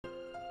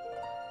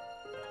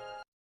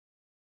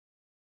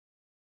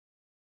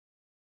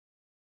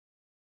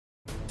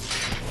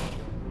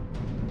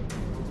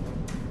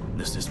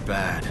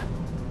bad.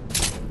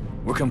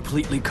 We're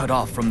completely cut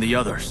off from the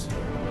others.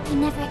 I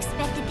never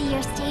expected the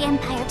Erste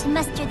Empire to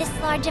muster this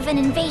large of an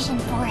invasion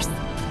force.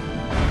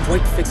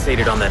 Quite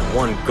fixated on that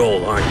one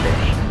goal, aren't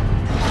they?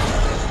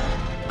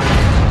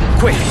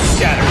 Quick,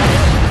 shatter!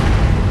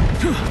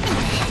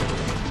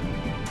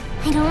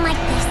 I don't like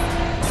this.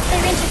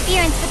 Their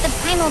interference with the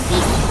primal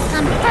beast has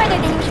gone further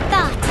than we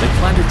thought. They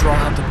plan to draw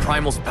out the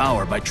primal's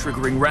power by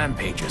triggering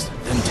rampages,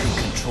 then take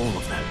control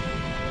of them.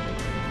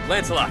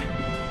 Lancelot,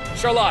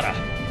 Charlotta,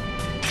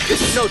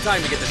 this is no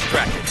time to get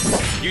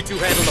distracted. You two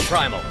handle the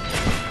primal.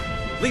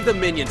 Leave the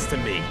minions to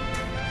me.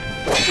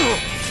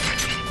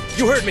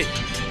 You heard me.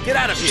 Get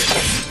out of here.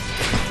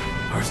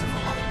 Percival.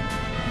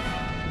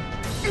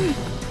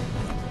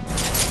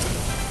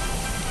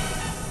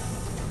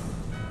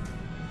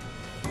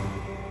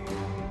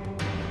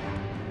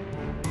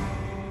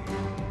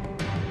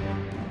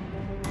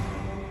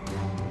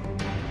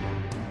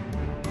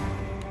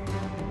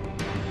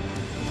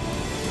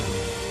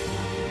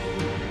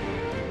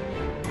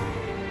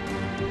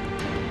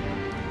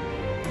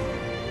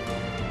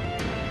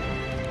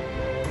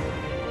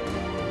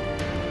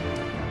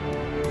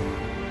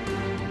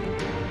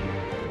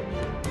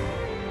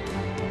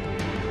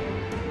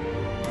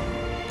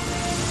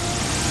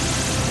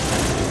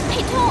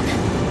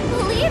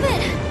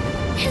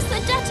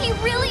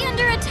 Really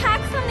under attack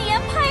from the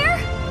Empire?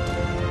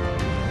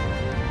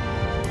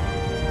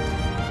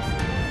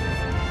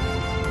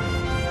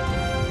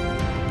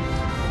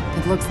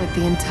 It looks like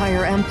the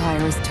entire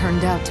Empire is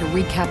turned out to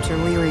recapture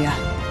Lyria,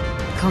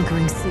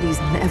 conquering cities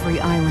on every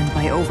island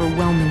by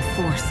overwhelming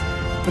force,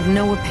 with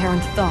no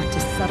apparent thought to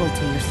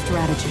subtlety or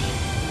strategy.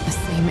 The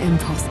same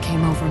impulse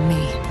came over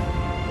me.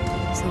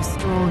 So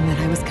strong that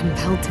I was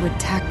compelled to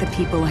attack the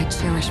people I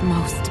cherish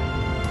most.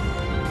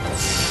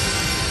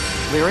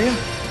 Lyria?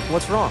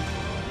 What's wrong?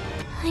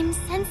 I'm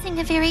sensing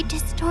a very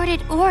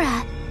distorted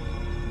aura.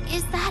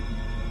 Is that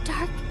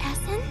dark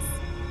essence?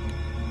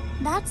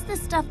 That's the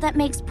stuff that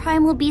makes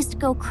Primal Beast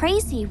go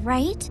crazy,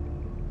 right?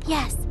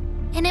 Yes,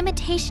 an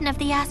imitation of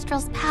the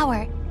Astral's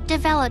power,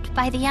 developed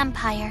by the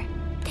Empire.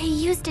 They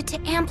used it to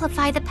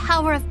amplify the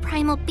power of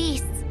Primal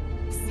Beasts,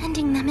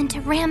 sending them into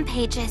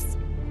rampages.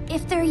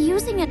 If they're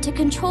using it to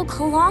control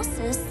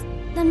Colossus,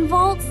 then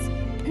Vault's...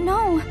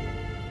 No,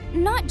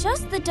 not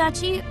just the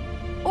Duchy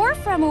or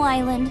Fremel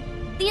Island.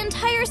 The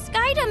entire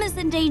Skydom is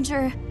in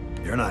danger.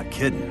 You're not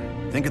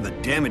kidding. Think of the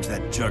damage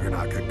that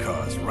juggernaut could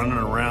cause, running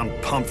around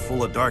pumped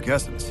full of dark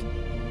essence.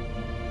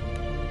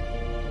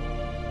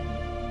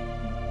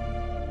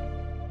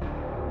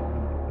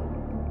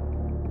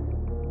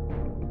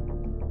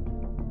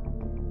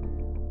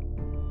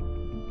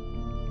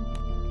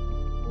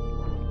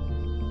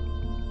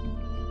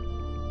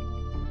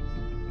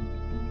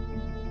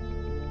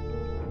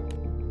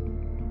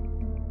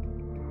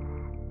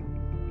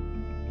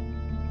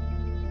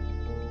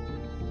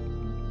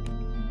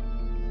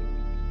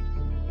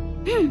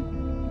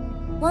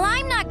 Well,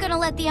 I'm not gonna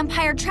let the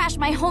Empire trash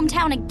my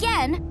hometown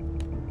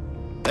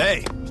again!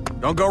 Hey,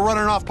 don't go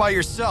running off by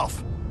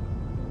yourself.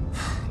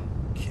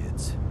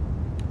 Kids.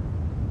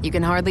 You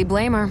can hardly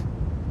blame her.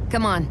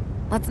 Come on,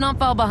 let's not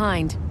fall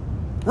behind.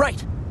 Right!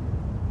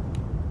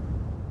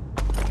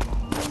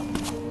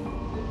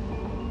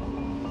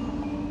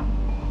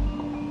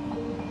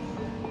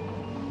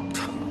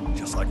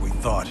 Just like we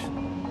thought.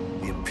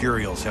 The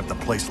Imperials have the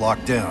place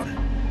locked down.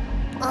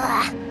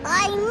 Ugh,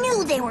 I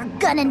knew they were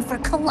gunning for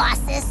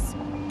Colossus!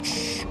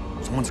 Shh,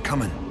 someone's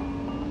coming.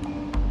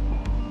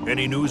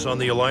 Any news on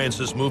the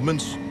Alliance's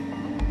movements?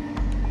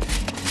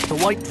 The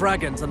White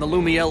Dragons and the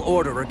Lumiel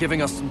Order are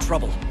giving us some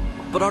trouble,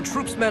 but our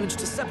troops managed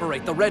to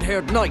separate the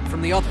red-haired knight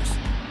from the others.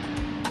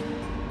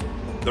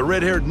 The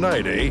red-haired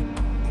knight, eh?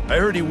 I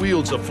heard he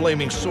wields a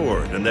flaming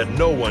sword, and that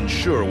no one's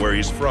sure where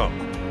he's from.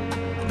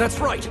 That's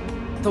right.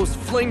 Those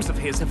flames of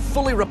his have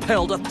fully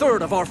repelled a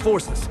third of our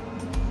forces.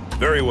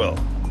 Very well.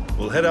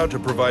 We'll head out to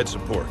provide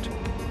support.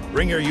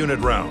 Bring your unit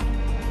round.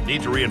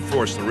 Need to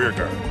reinforce the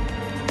rearguard.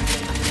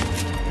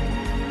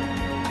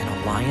 An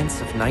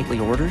alliance of knightly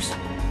orders?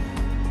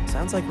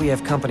 Sounds like we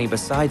have company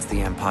besides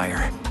the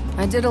Empire.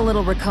 I did a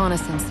little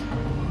reconnaissance.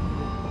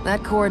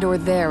 That corridor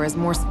there is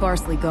more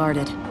sparsely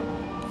guarded.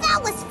 That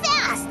was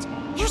fast!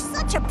 You're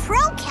such a pro,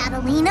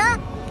 Catalina!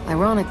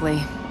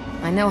 Ironically,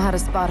 I know how to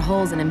spot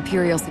holes in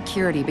Imperial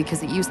security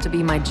because it used to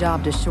be my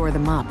job to shore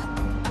them up.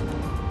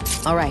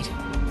 All right,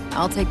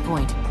 I'll take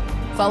point.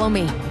 Follow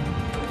me.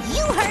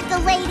 You heard the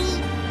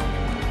lady!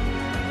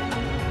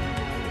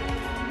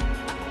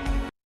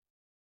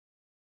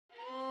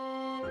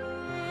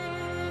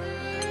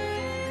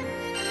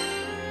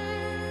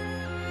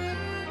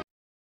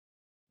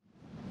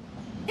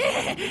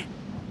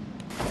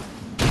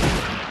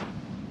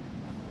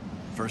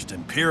 First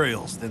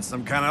Imperials, then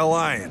some kind of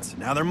alliance.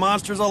 Now they're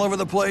monsters all over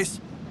the place.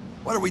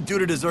 What do we do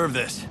to deserve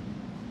this?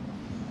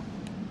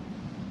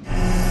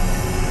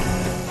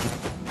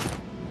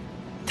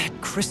 That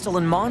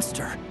crystalline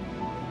monster.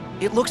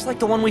 It looks like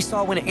the one we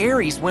saw when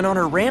Ares went on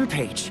her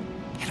rampage.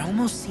 It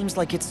almost seems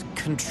like it's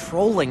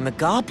controlling the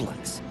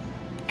goblins.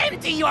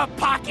 Empty your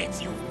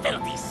pockets, you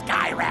filthy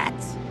sky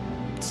rats!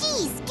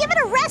 give it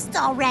a rest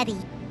already.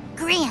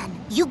 Gran,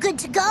 you good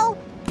to go?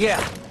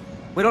 Yeah,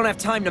 we don't have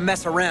time to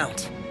mess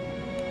around.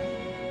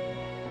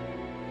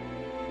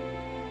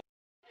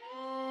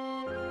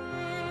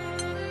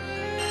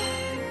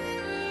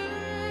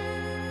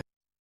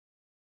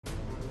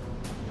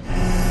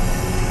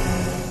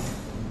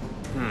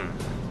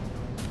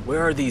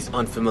 Where are these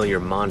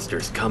unfamiliar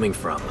monsters coming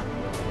from?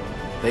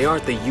 They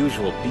aren't the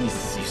usual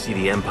beasts you see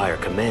the Empire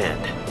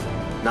command.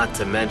 Not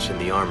to mention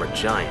the armored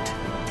giant.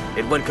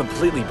 It went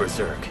completely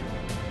berserk.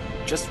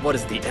 Just what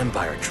is the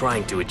Empire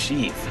trying to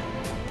achieve?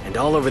 And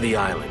all over the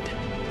island,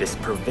 this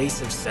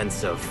pervasive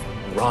sense of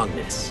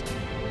wrongness.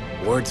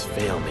 Words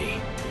fail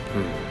me.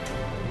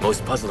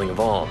 Most puzzling of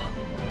all,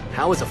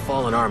 how has a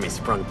fallen army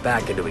sprung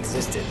back into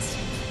existence?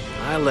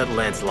 I'll let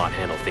Lancelot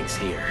handle things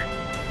here.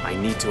 I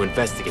need to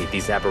investigate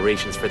these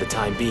aberrations for the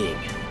time being.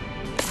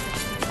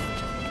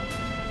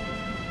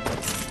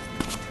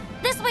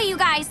 This way, you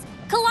guys!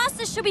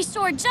 Colossus should be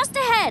stored just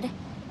ahead!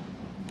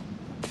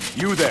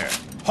 You there!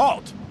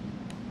 Halt!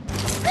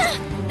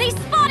 They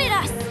spotted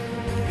us!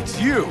 It's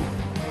you!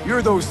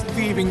 You're those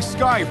thieving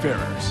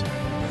Skyfarers.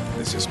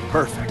 This is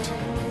perfect.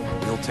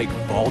 We'll take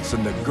Vaults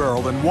and the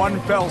girl in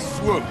one fell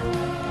swoop.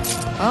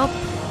 Well,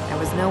 there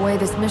was no way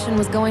this mission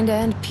was going to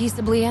end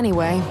peaceably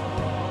anyway.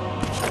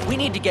 We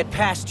need to get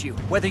past you,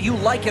 whether you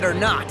like it or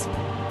not.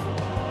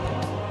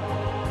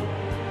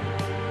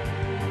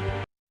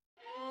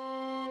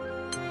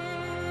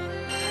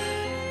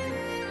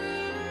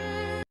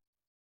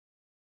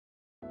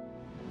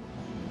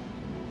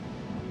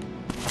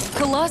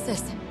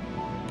 Colossus!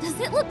 Does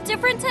it look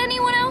different to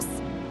anyone else?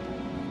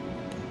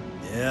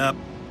 Yep,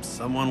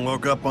 someone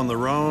woke up on the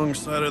wrong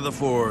side of the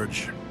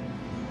forge.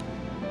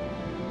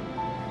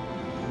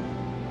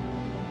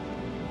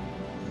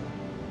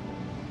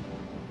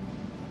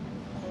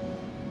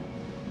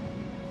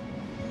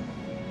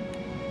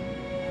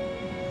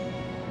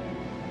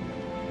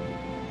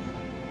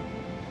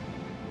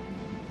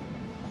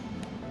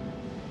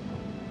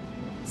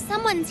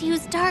 Someone's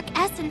used dark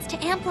essence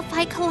to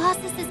amplify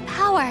Colossus's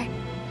power.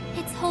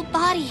 Its whole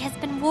body has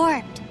been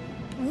warped.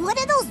 What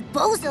do those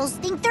bozos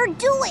think they're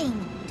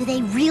doing? Do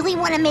they really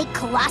want to make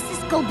Colossus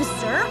go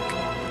berserk?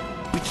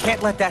 We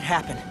can't let that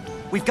happen.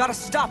 We've got to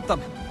stop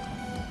them.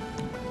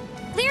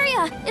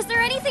 Lyria, is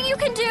there anything you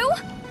can do?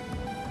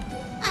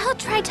 I'll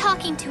try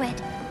talking to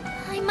it.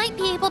 I might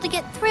be able to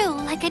get through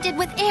like I did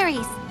with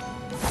Ares.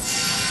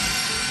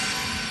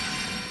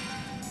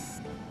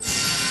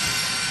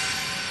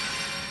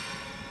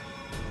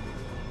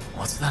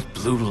 What's that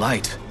blue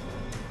light?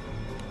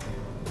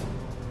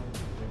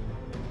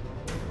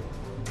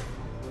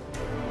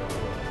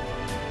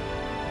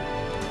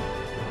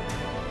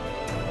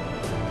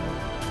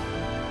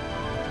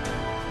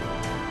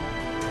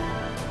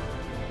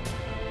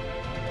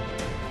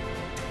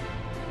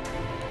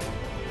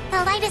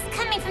 The light is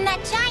coming from that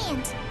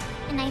giant.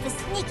 And I have a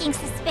sneaking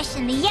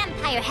suspicion the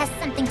Empire has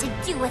something to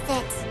do with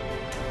it.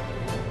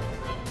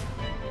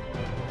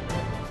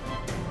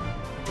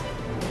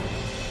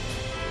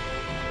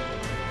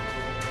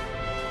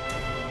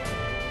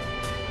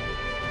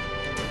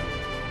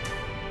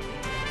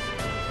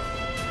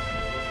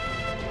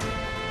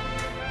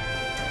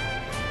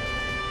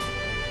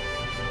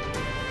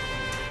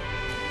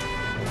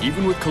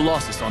 Even with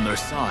Colossus on their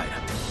side,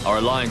 our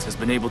alliance has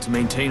been able to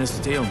maintain a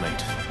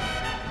stalemate.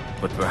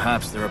 But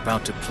perhaps they're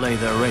about to play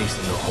their race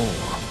in the hole.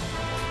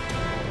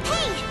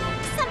 Hey!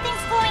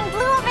 Something's glowing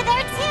blue over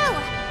there, too!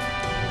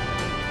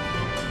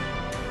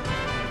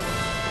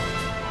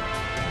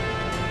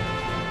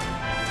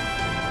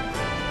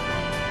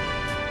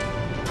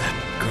 That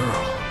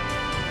girl.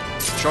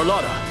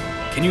 Charlotta,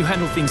 can you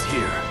handle things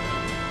here?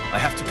 I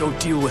have to go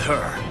deal with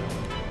her.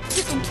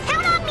 You can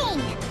count on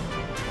me!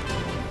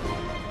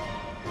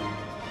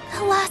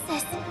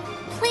 Colossus,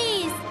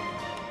 please.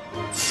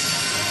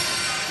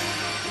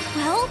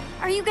 Well,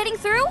 are you getting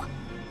through?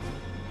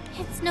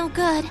 It's no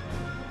good.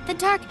 The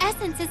dark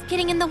essence is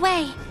getting in the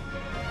way.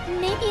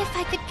 Maybe if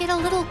I could get a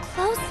little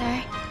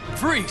closer.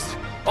 Freeze!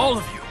 All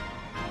of you!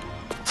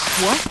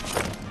 What?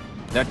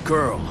 That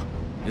girl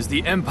is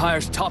the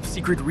Empire's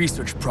top-secret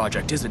research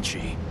project, isn't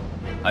she?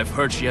 I've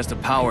heard she has the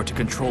power to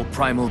control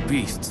primal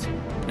beasts.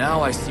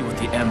 Now I see what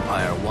the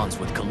Empire wants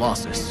with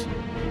Colossus.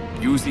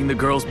 Using the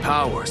girl's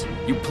powers,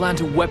 you plan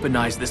to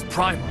weaponize this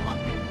primal.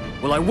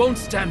 Well, I won't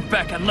stand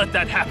back and let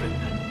that happen.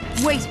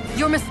 Wait,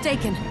 you're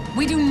mistaken.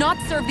 We do not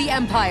serve the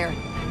Empire.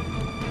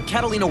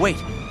 Catalina, wait.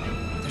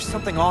 There's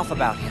something off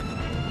about him.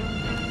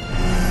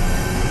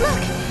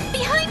 Look!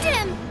 Behind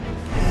him!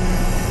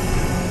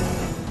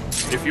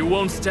 If you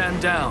won't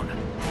stand down,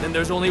 then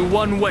there's only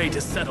one way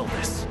to settle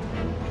this.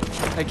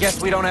 I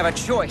guess we don't have a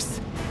choice.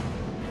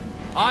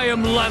 I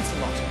am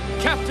Lancelot,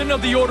 Captain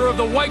of the Order of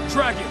the White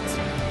Dragons.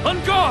 On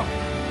guard!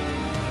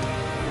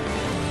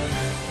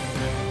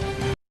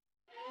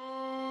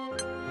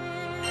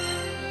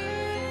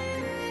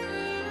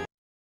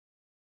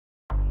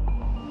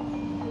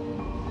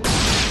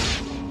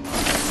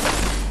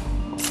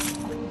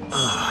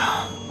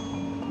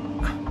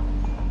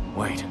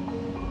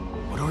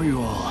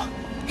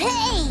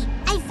 Hey!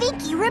 I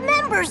think you remember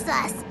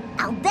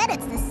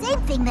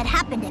everything that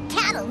happened to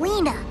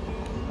Catalina.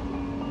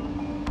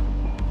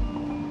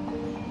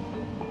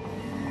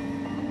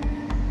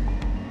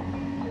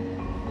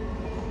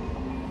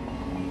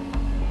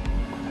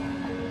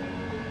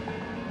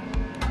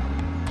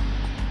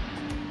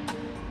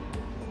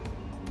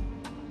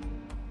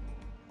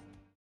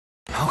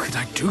 How could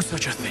I do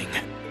such a thing?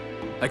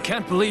 I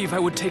can't believe I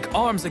would take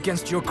arms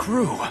against your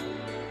crew.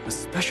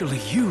 Especially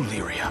you,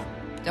 Lyria.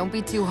 Don't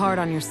be too hard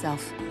on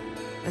yourself.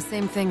 The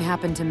same thing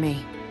happened to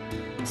me.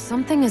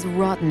 Something is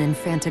rotten in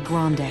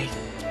Fantagrande.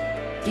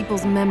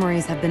 People's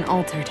memories have been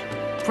altered.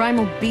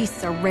 Primal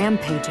beasts are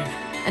rampaging,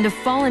 and a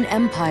fallen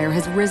empire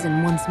has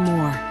risen once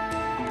more.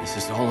 This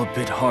is all a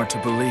bit hard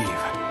to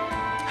believe.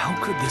 How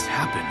could this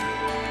happen?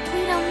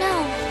 We don't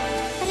know,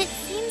 but it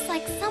seems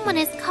like someone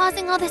is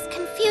causing all this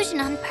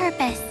confusion on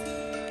purpose.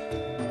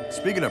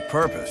 Speaking of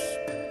purpose,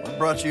 what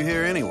brought you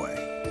here anyway?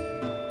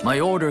 My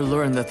order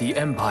learned that the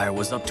Empire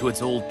was up to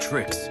its old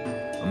tricks,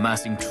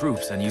 amassing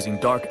troops and using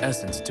dark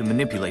essence to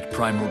manipulate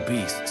primal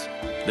beasts.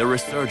 Their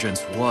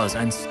resurgence was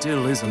and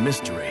still is a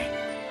mystery,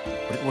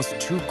 but it was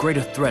too great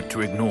a threat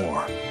to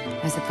ignore.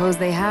 I suppose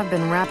they have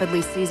been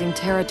rapidly seizing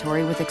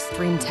territory with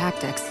extreme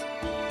tactics.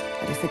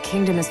 But if the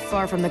kingdom is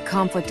far from the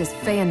conflict as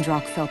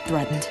Feyendrock felt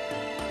threatened,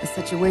 the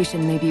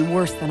situation may be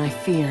worse than I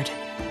feared.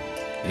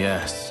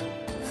 Yes,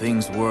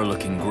 things were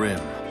looking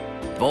grim.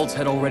 Vaults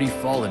had already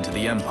fallen to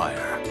the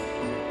Empire.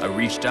 I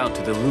reached out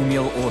to the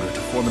Lumiel Order to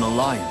form an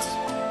alliance,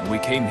 and we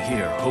came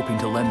here hoping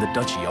to lend the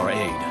Duchy our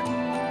aid.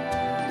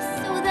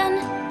 So then,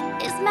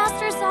 is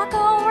Master Sokka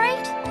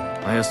alright?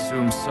 I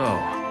assume so.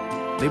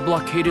 They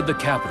blockaded the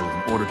capital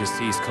in order to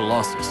seize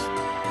Colossus,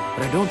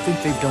 but I don't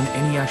think they've done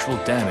any actual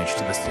damage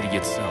to the city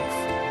itself.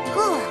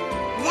 Whew,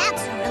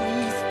 that's a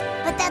relief.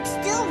 But that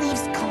still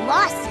leaves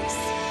Colossus.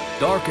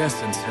 Dark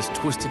Essence has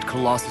twisted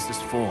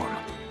Colossus's form,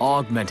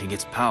 augmenting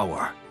its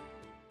power.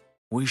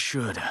 We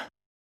should...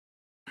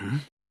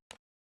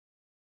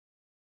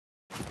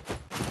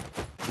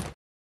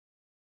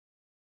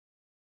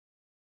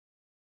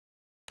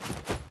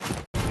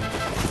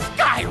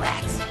 Sky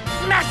rats!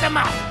 Mess them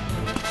up!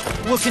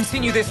 We'll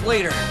continue this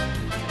later.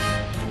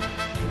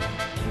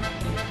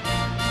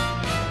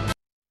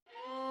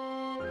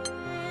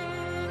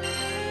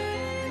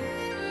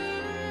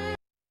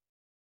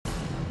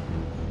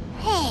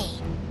 Hey,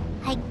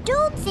 I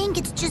don't think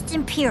it's just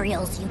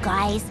Imperials, you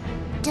guys.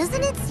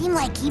 Doesn't it seem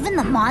like even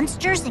the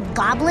monsters and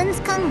goblins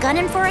come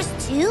gunning for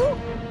us too?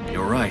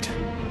 You're right.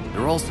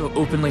 They're also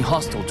openly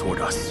hostile toward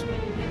us.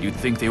 You'd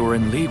think they were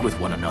in league with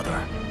one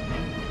another.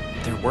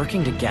 They're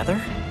working together?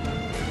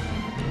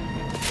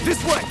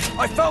 This way!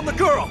 I found the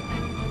girl!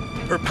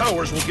 Her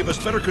powers will give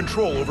us better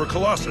control over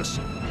Colossus.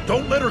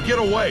 Don't let her get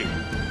away!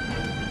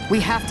 We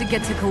have to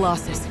get to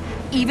Colossus,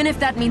 even if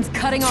that means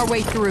cutting our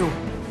way through.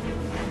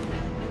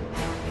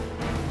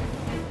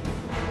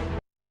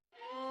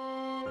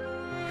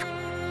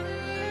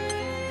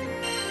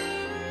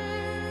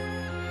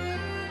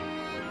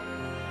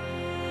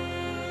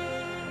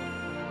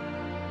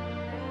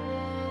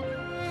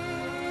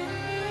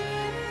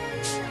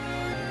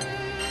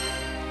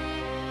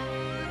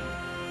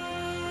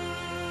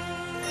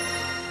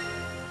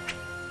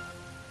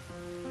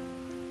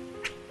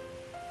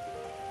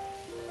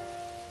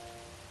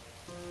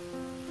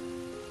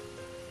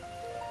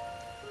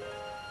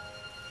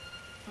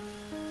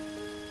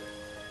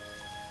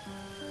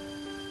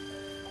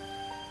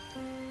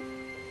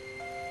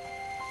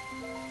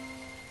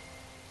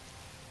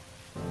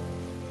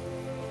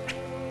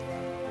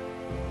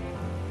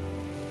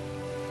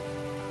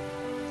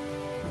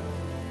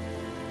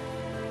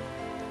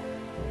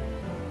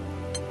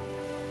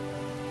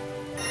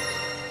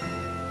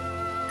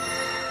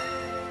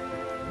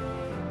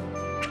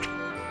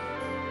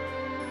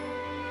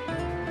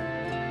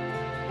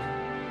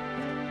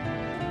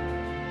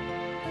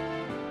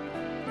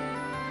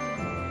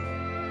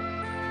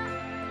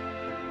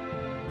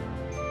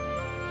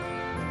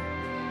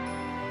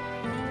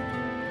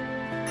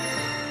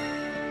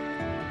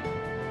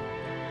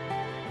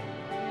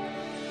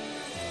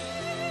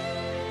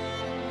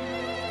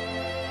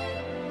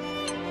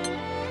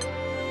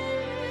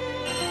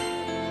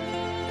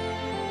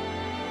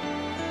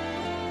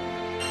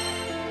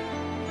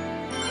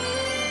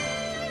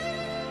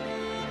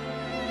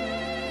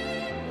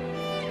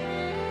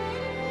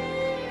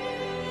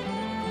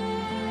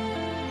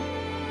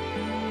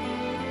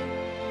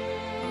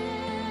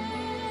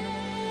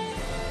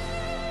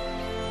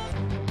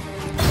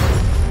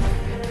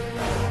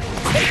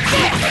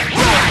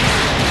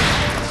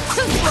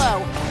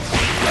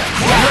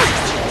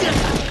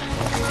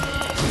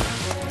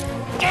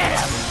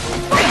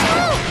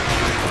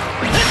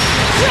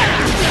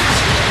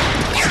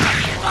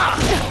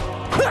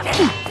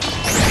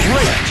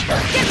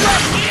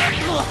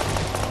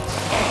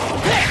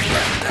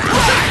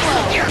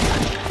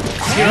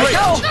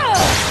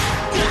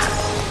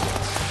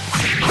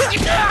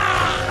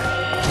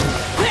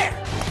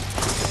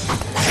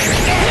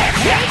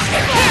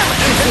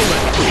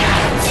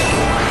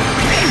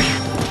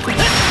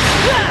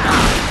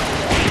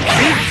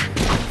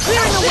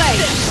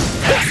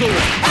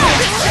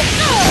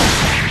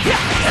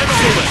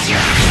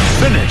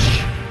 Finish!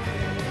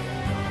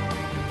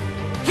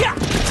 Yeah!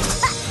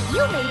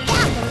 You made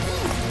that look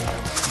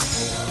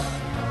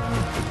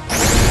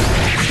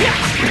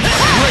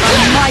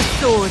easy. My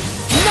sword,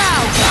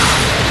 now!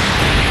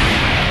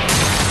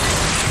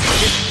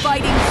 This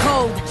fighting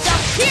cold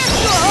shall pierce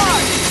your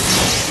heart!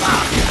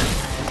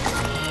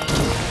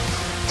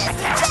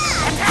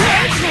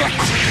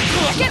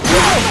 Get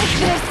ready like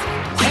this!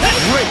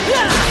 Great!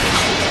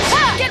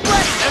 Get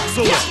ready!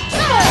 Excellent!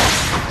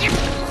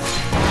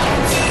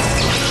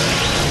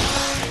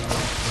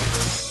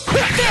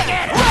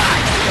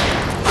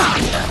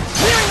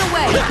 Clearing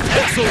away!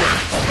 Excellent!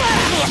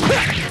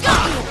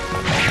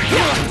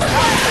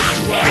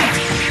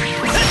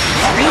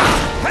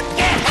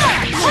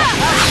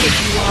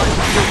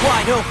 You're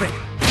wide open.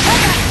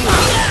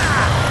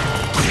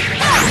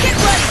 Get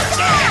ready!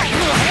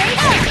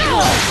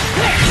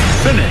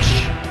 Finish!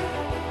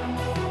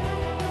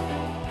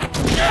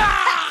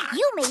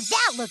 You made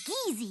that look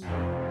easy.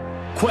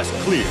 Quest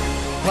clear.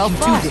 Well,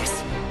 do this.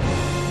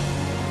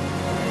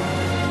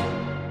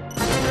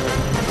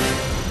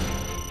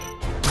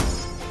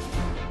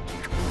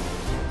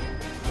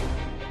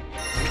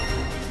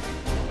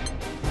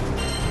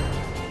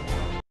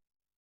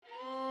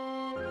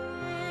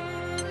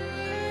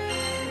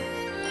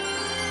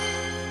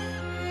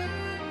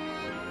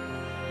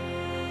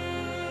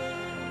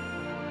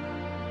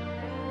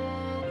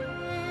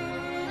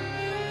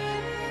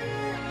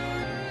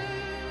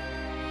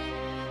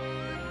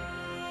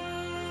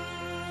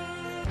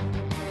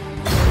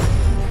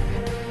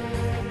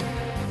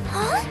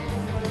 Huh?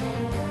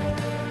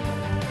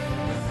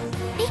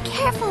 Be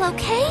careful,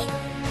 okay?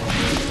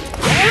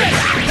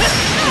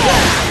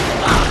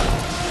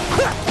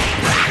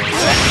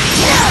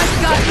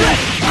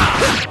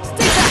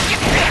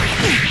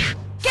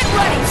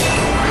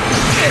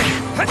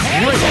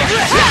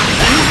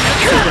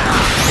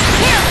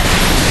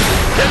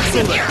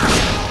 Stay back!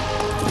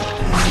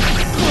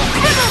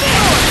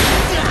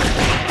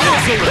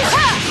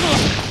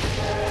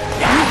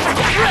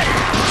 Get ready!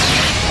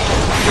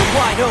 You're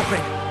wide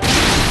open.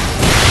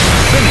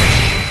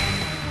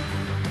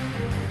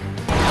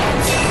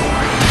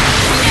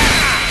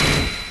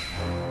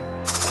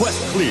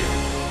 Quest clear.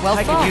 Well,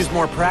 I could use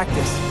more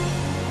practice.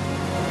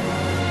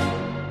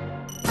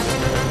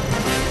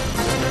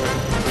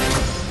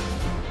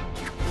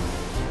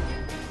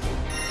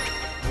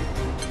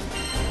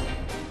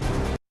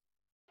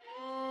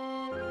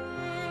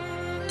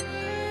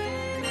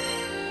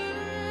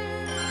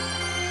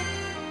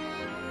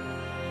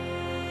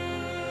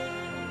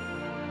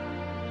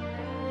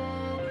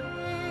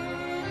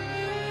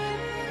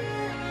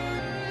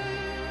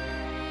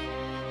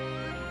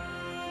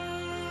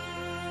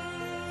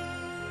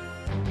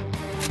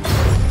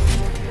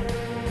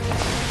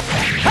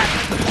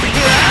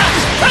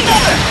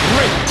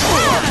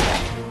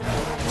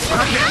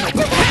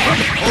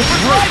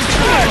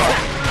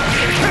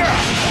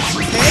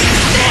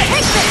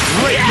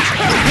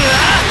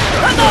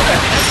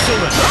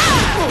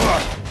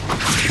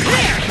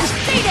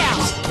 Stay down!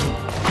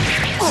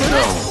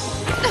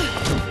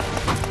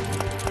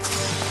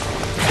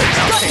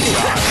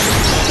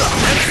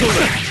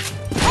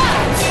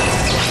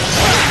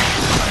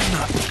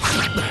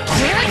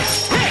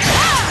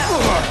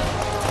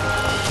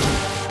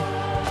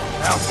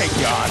 I'll take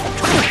you on.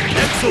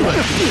 Excellent!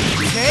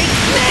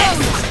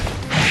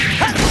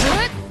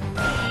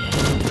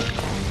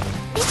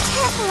 Be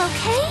careful,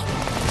 okay?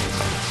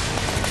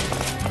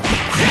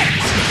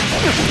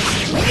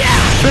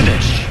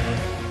 Finish!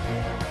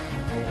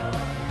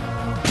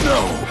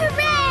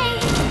 Hooray!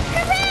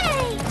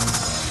 Hooray!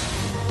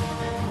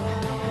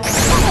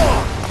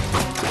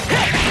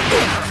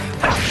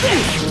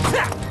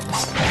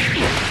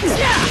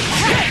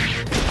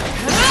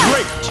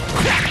 Great!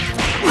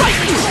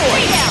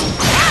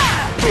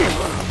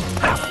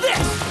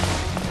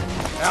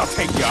 I'll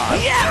take you on.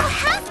 You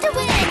have to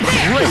win!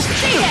 Great!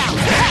 Stay down!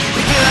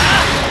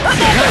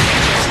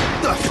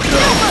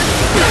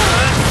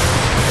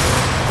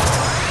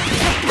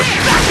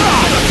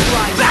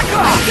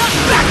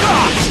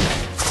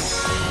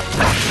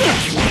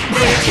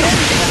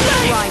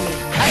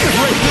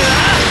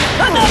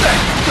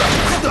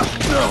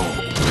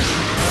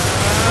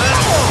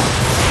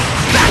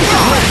 Back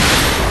off!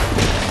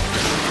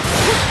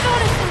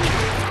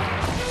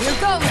 Here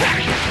goes!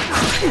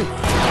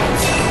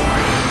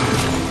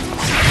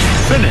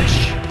 Finish!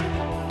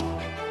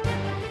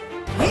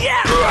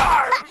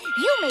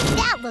 You made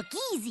that look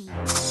easy.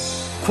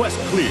 Quest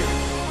clear.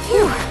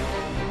 Phew.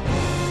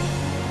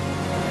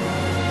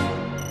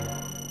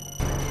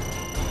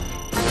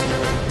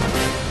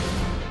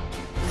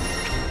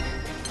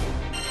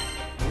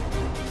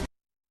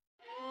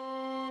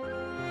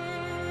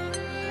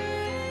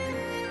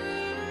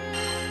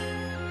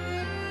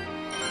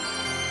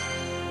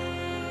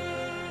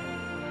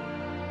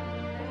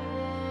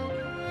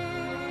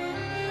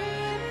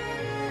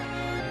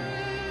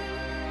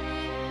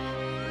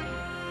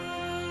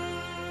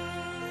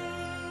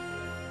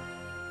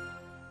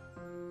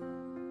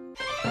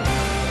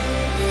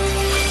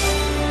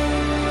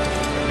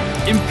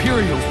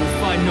 Imperials will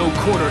find no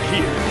quarter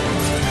here.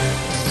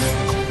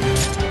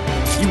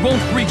 You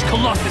won't reach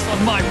Colossus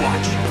on my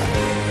watch.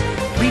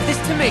 Leave this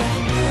to me.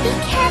 Be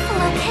careful,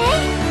 okay?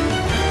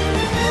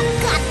 You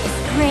got this,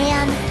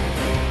 Gran.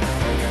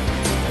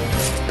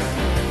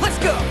 Let's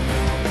go!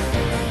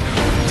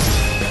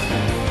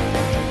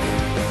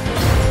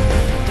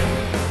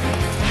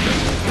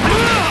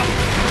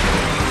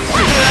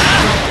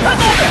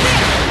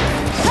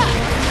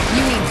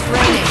 You need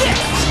training.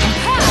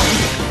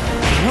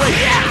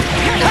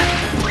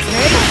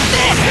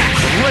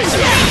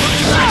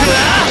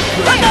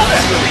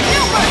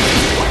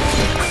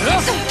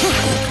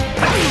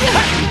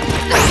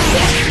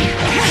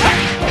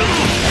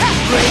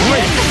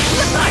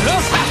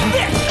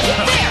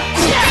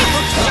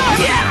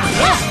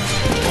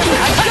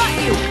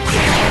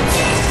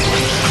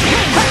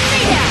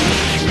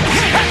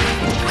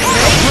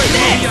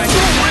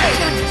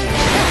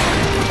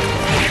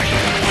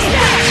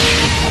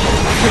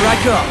 Here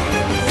I go.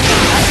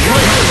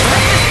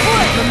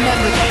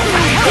 Remember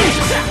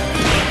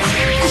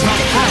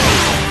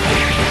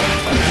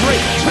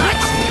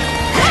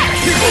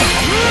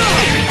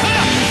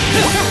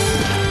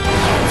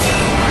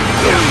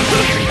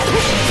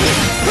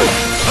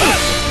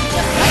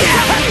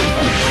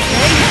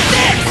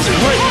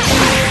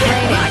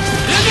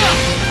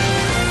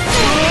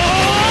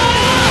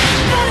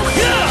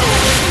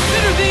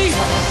Consider these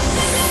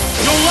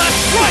your last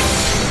strike!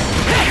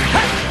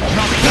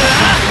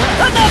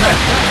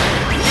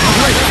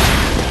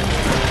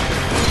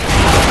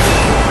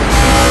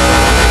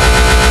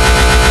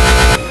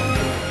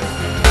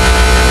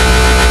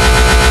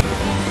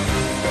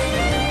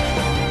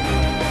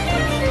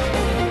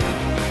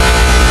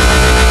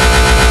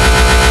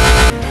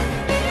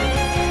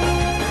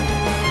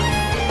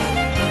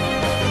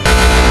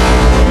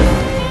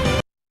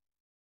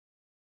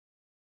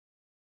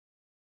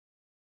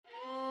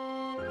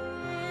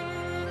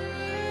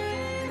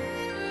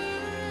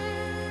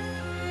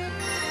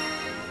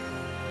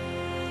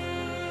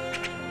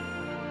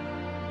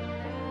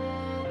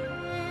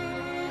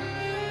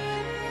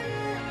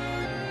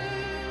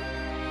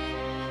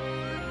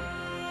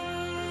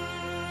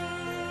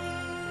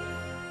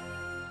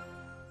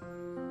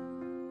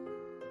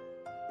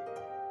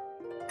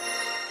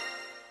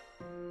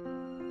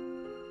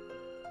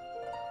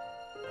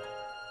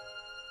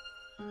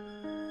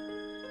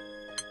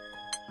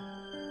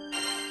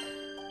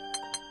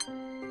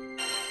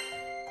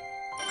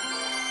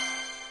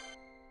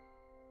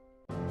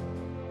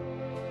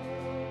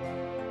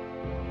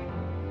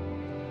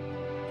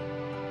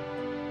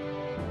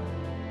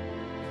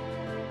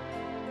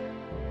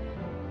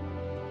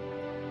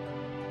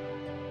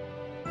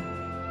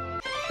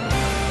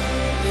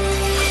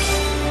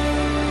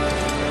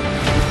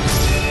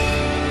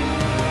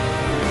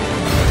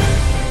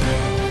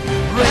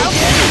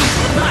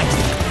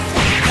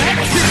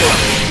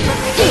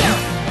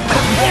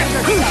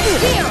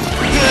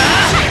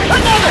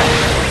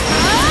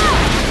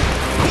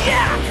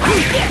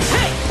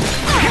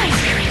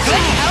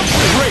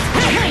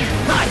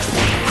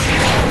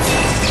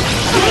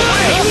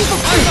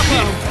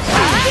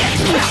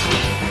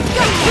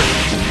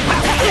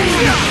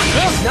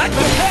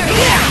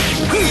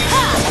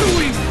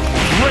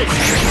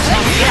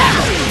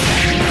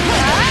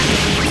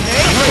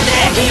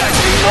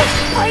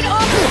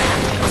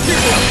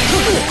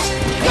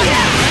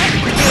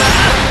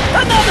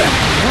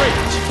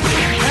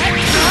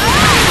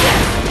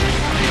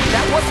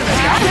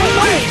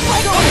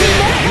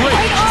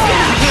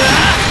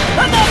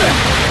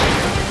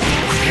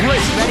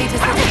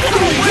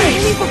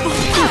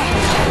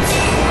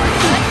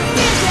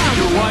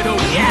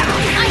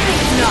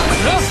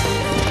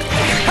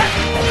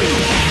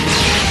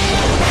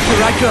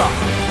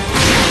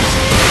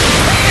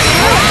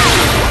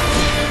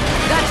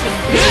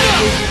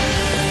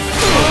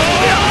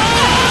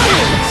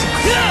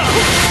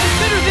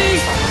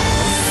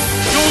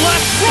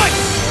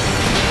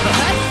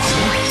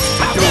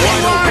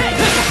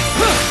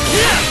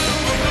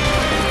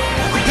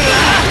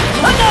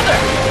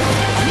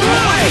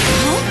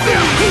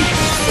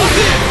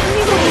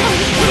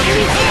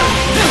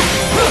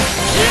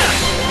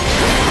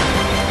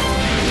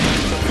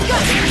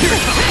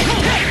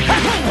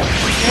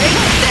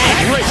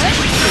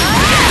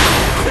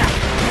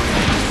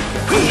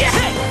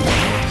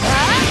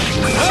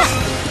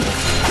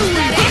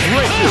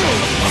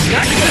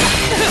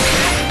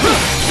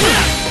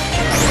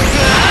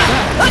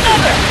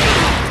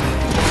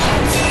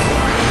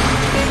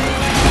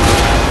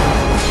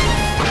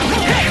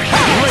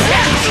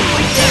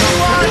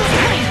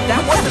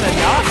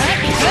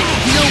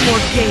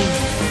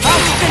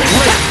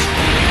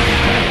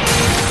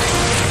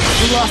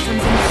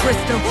 Blossoms and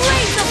crystal.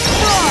 Raise the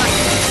floor!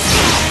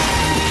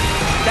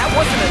 That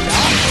wasn't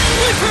enough.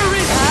 Flipper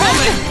is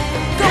coming!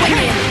 Going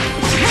in!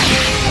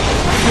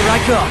 Here I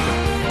go.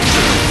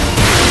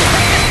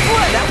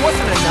 That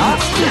wasn't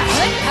enough.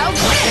 How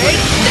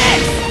Take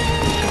this!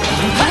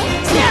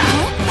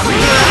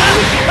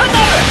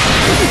 Another!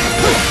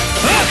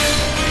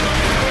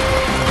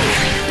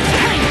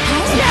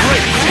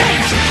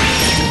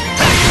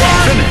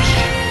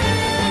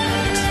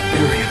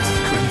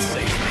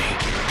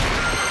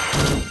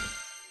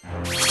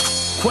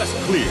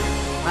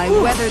 I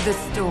weathered the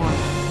storm.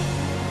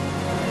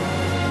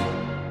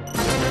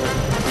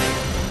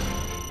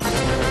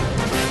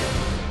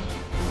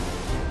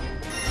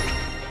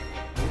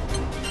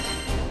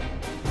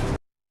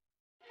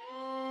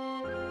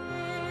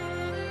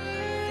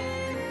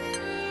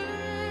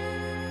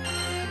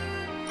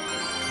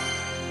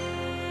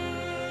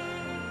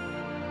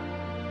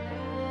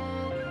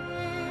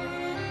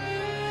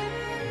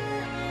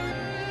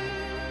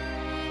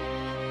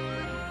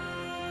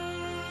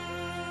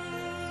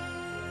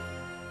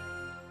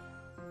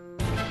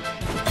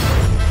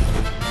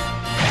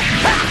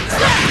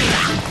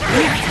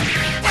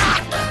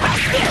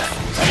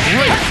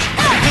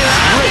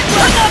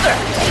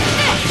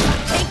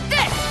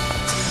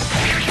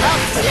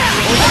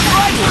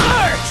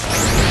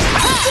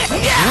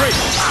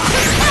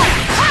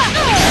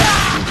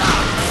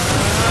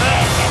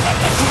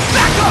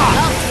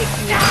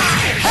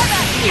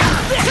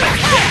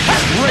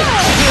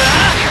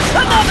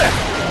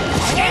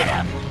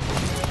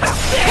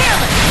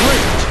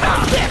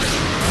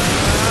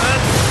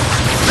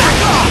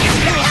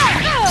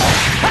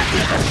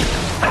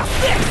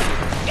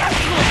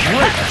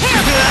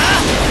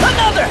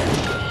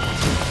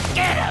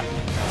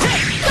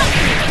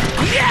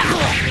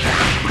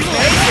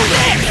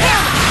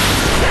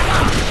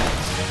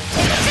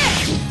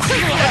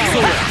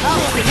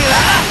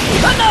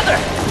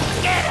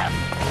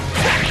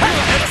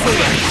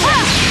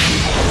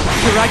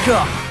 Here I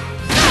come.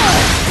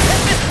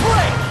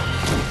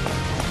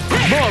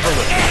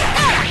 Marvelous.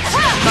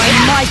 By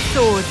my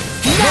sword.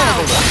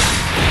 Marvelous.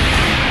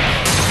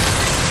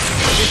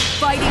 This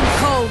fighting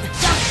cold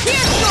shall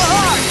pierce your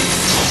heart.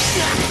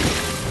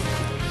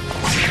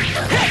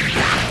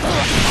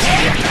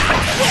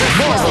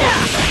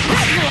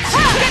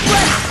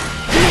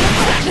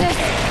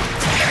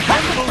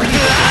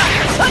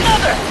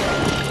 Another.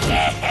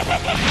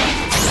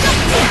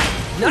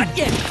 Not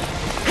yet.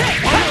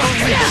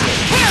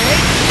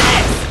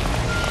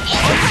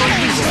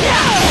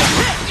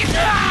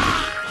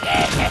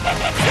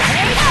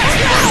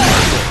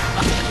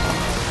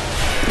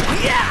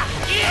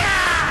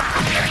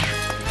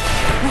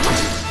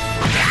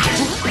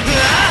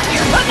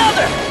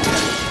 Another!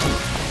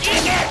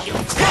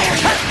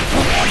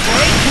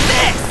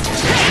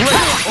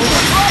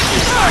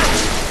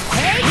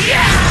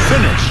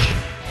 Finish!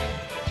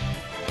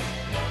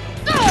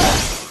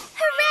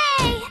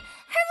 Hooray!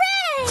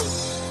 Hooray!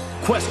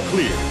 Quest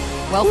clear.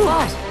 Well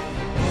fought.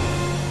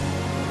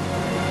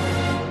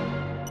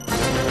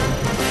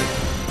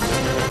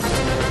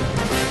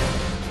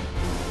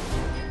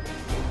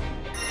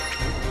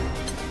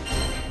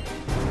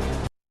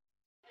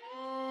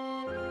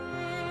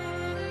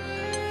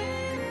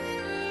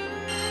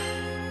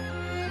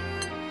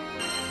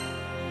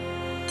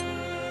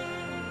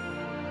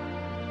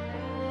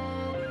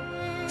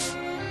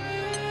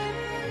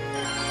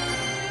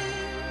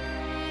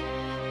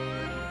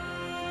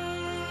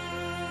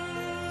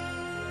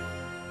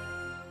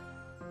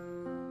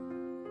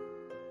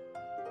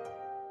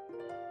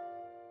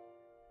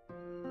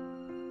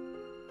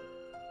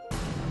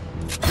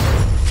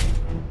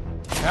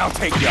 I'll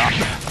take you up.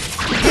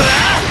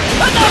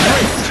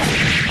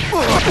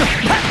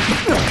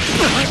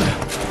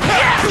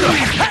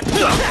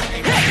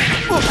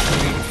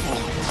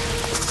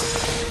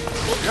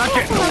 Not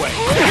getting away.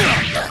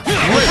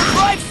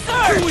 Life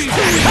surge!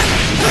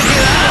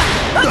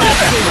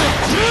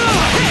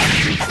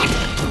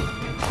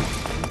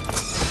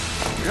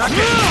 Not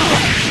getting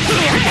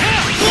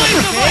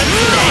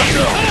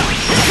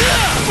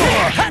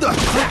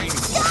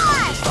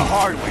the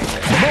hard way.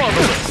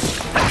 Marvelous.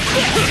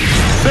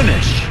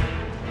 Finish.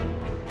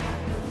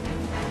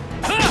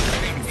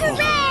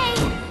 Hooray!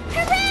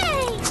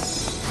 Hooray!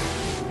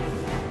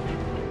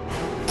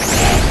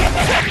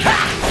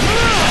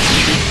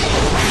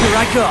 Here I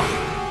come.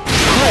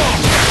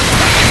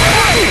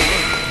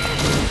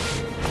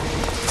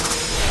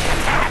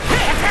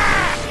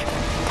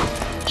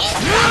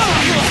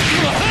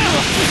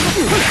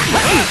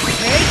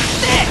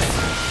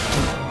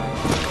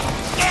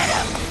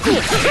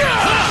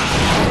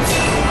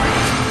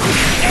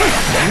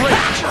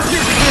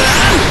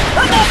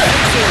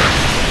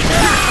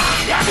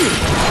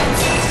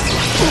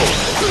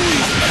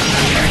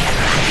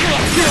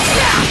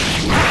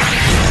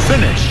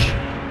 Finish.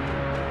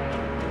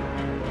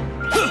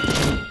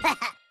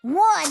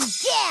 One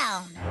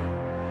down.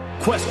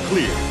 Quest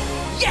clear.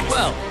 Yes!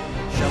 Well,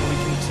 shall we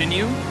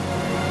continue?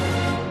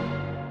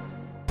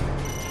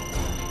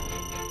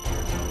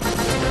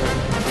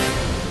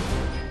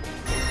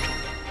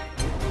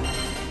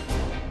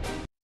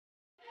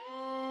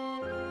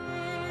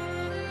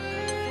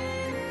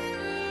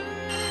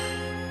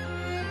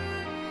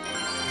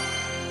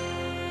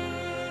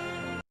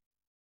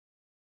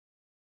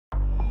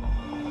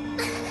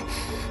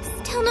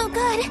 Still no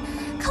good.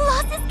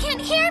 Colossus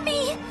can't hear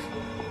me.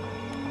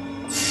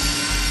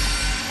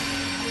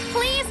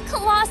 Please,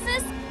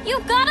 Colossus,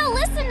 you've gotta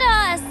listen to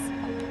us.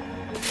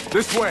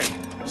 This way.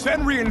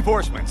 Send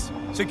reinforcements.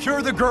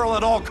 Secure the girl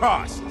at all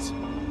costs.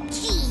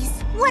 Jeez,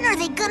 when are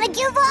they gonna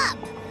give up?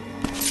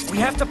 We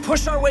have to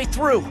push our way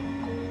through.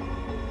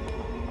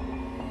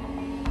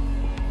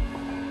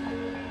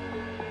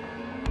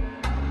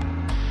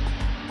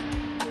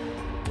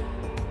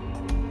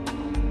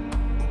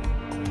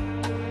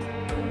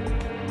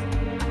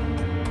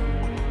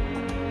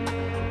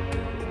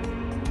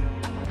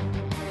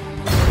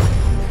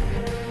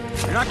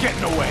 You're not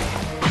getting away.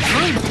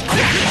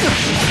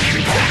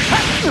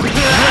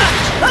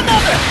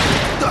 Another!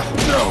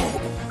 No!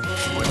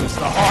 Witness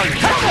the hard.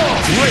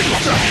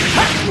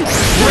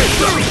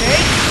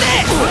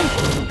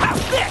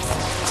 How's this?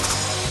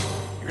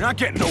 You're not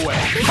getting away.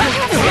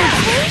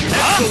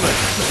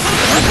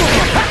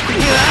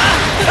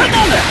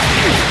 Another!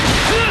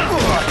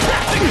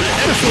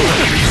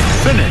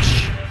 Finish!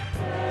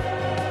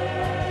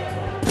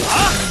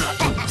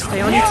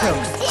 Stay on your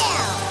toes.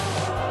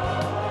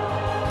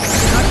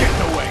 You're not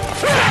getting away.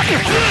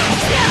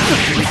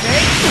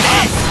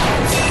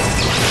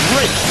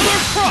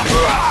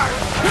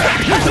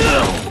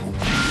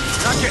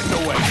 Not getting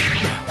away.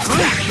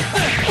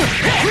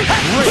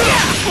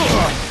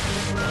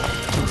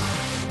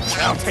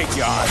 I'll take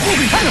you on.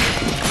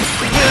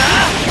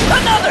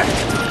 Another!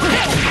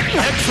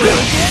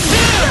 Excellent!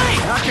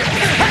 Not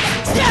getting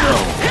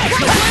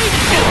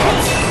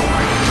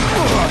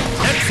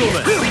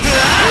Excellent!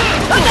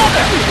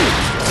 Another!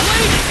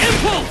 Blade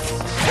impulse!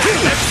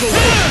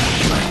 Excellent!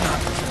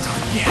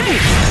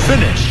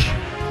 Finish!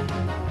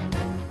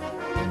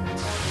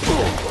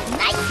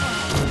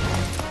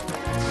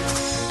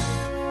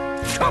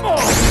 Come on!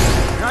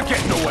 You're not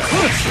getting away.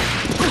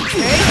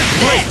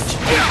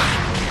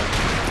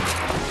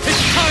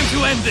 It's time to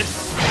end this!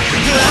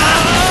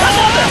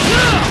 Another!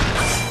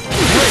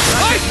 You're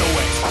not getting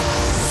away.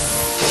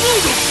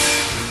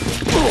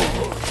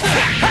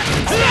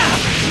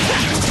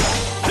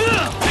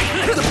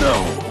 No.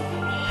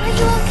 Are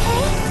you okay?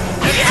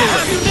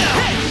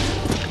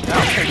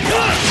 I'll take you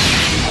on.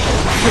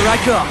 Here I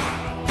come.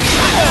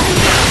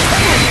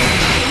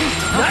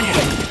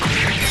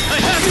 I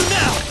have you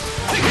now!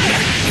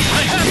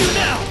 I have you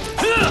now!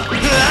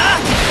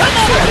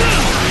 Another!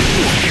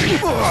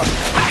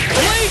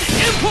 Blade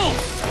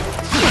impulse!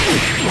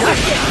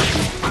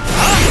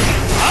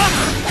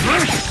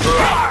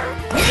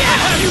 I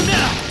have you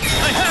now!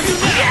 I have you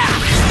now!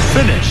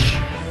 Finish!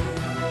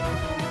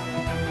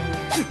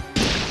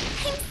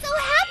 I'm so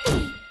happy!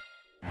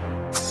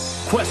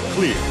 Quest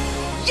clear.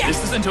 This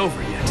isn't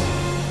over yet.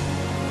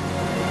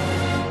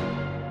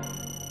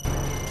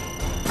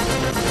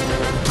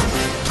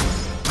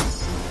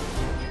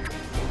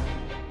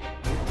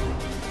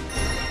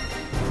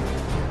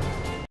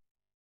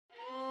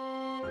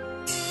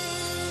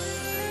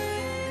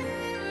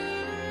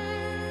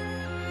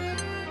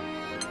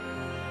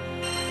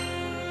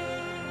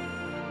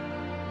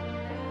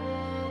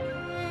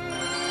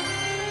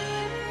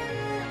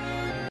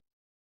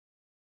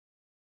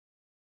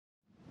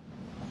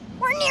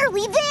 We're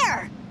nearly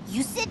there!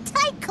 You sit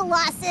tight,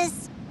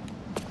 Colossus!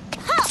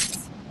 Halt!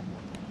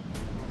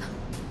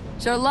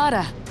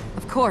 Charlotta,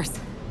 of course.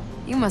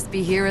 You must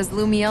be here as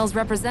Lumiel's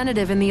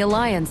representative in the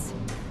Alliance.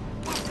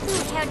 That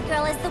blue-haired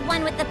girl is the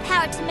one with the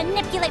power to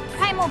manipulate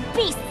primal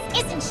beasts,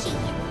 isn't she?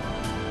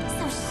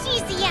 So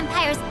she's the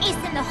Empire's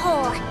ace in the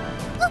hole.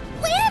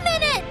 Wait a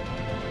minute!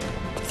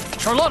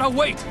 Charlotta,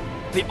 wait!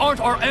 They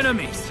aren't our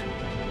enemies!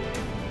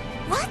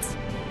 What?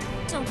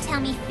 Don't tell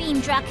me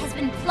Fiendrock has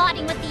been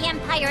plotting with the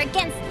Empire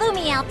against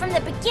Lumiel from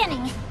the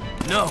beginning.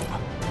 No.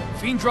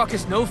 Fiendrock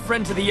is no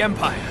friend to the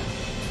Empire.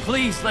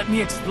 Please let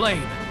me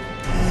explain.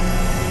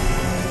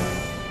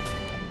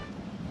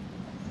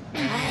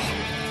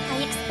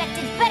 I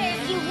expected better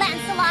of you,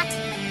 Lancelot.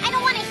 I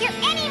don't want to hear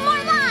any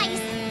more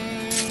lies.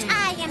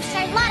 I am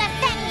Charlotta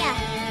Fenia,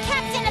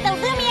 captain of the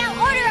Lumiel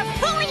Order of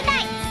Holy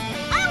Knights.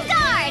 En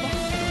garde!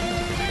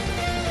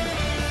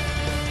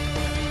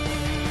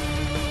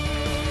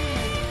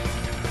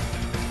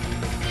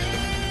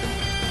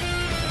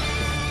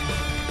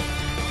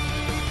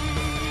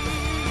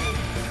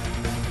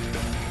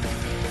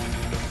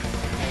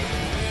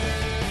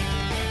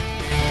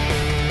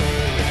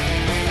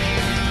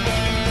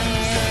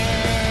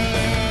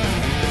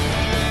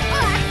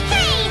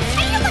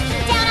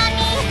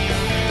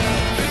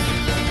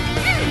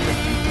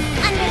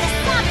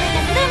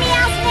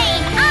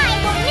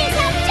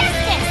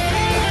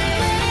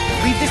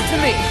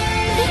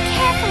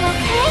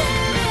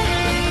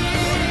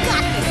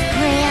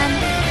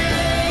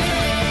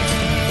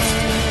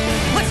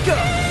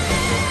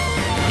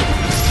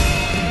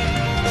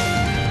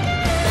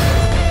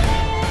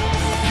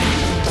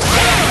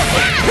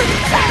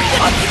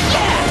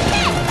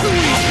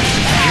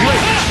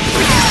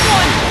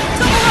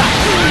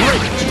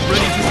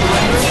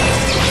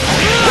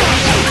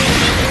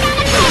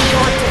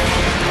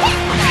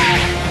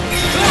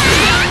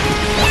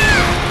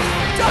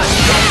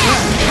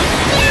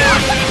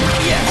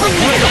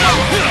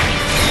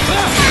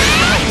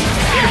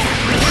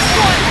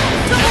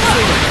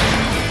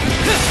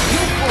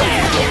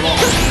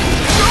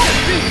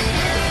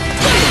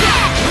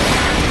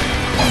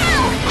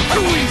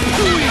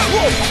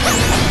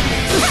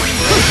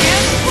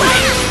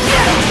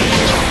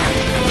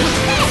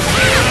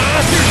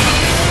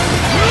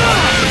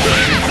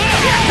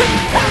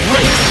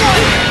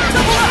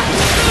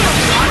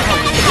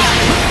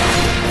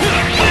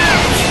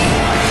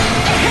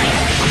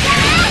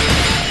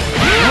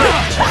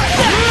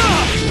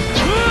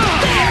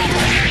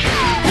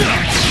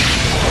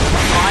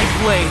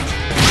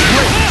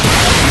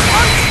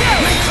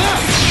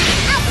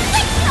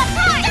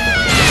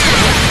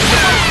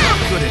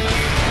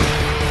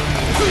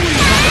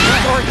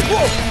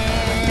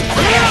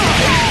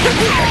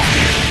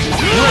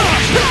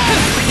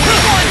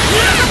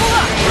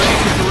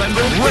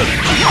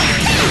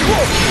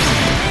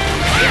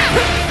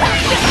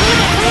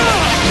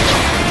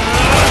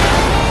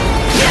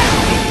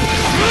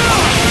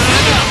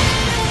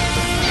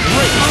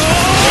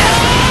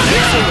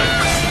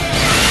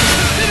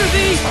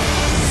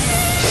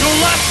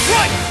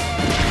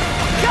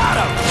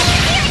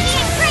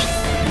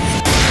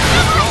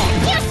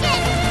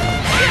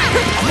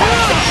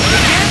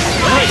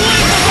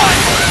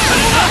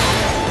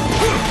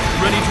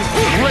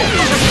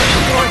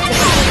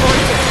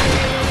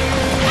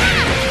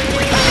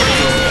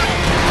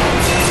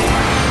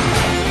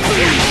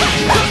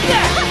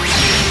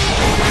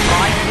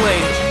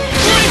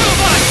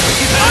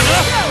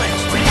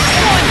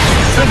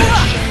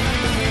 finished!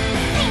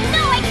 I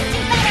know I can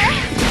do better!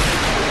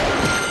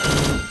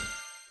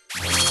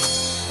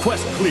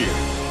 Quest clear.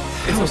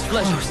 It's a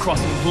pleasure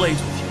crossing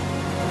blades with you.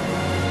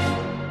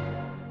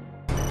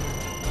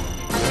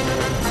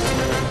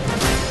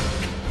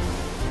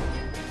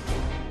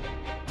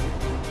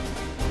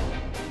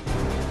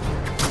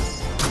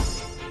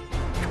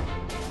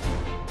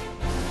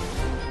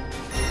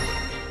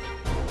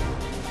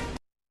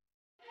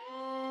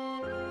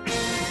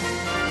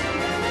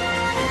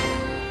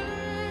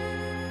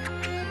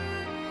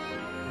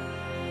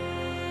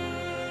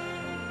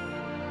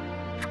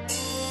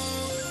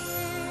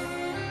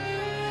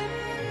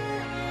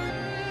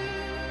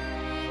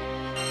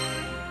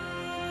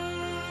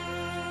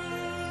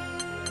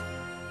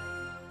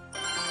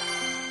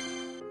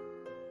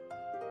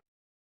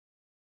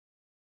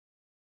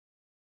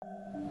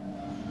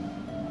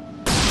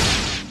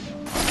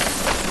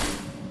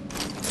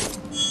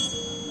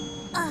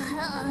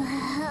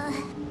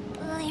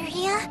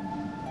 Lyria?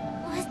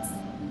 What's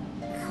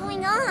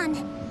going on?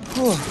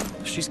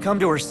 She's come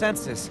to her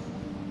senses.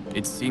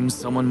 It seems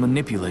someone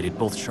manipulated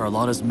both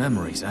Charlotta's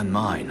memories and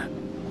mine.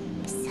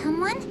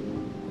 Someone?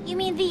 You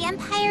mean the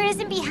Empire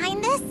isn't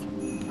behind this?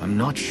 I'm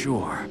not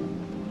sure.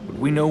 But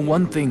we know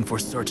one thing for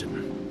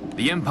certain.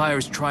 The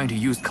Empire's trying to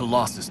use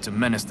Colossus to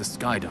menace the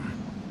Skydom.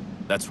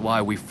 That's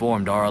why we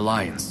formed our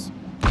alliance.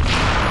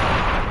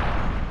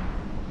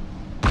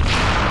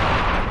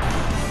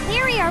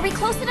 Lyria, are we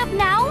close enough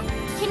now?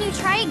 Can you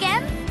try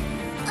again?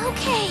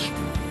 Okay.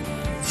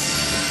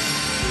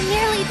 I'm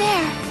nearly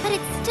there, but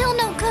it's still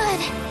no good.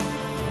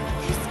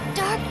 There's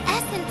dark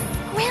essence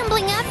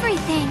scrambling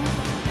everything.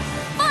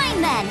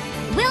 Fine then.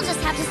 We'll just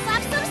have to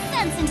slap some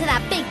sense into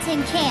that big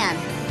tin can.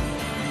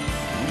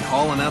 You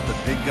hauling out the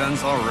big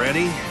guns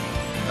already?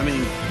 I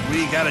mean,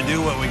 we gotta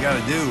do what we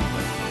gotta do,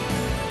 but...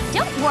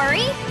 Don't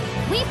worry.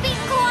 We've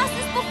beaten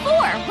Colossus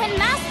before, when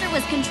Master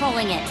was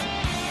controlling it.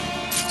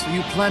 So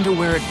you plan to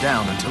wear it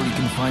down until you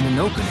can find an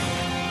opening.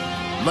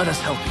 Let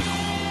us help you.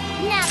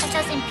 Now that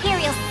those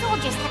Imperial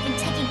soldiers have been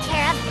taken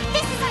care of,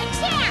 this is our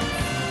chance!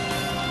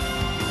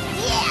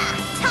 Yeah!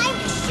 Time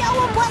to show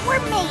them what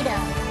we're made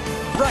of!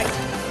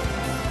 Right.